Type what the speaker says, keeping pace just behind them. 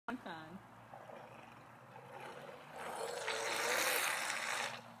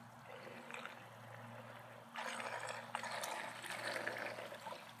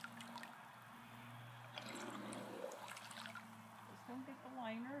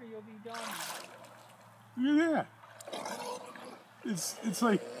water, you'll be done. Look at that. It's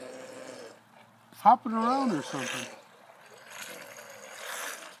like hopping around or something.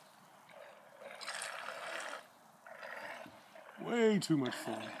 Way too much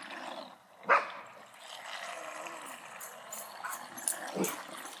fun.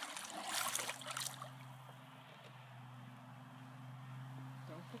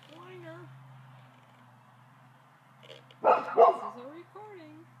 Don't put liner. This is a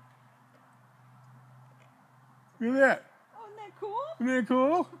recording. Look at that. Oh, isn't that cool? Isn't that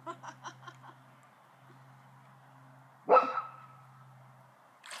cool?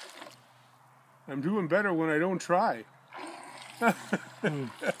 I'm doing better when I don't try.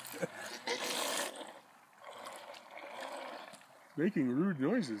 Making rude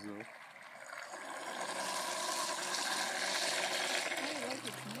noises though. I like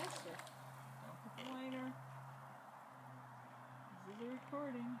its nestor. Don't put the liner. This is a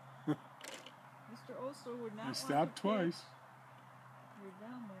recording. Mr. Osler would not I want to stopped twice. You're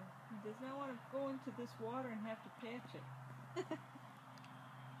down there. He does not want to go into this water and have to patch it.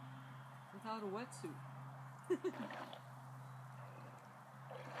 Without a wetsuit.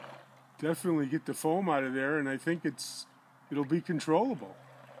 Definitely get the foam out of there, and I think it'll be controllable.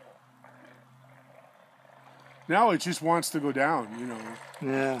 Now it just wants to go down, you know.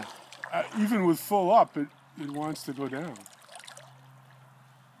 Yeah. Even with full up, it wants to go down.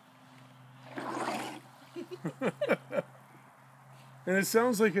 And it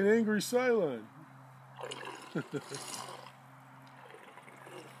sounds like an angry Cylon.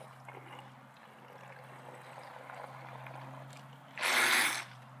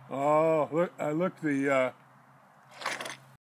 Oh, look! The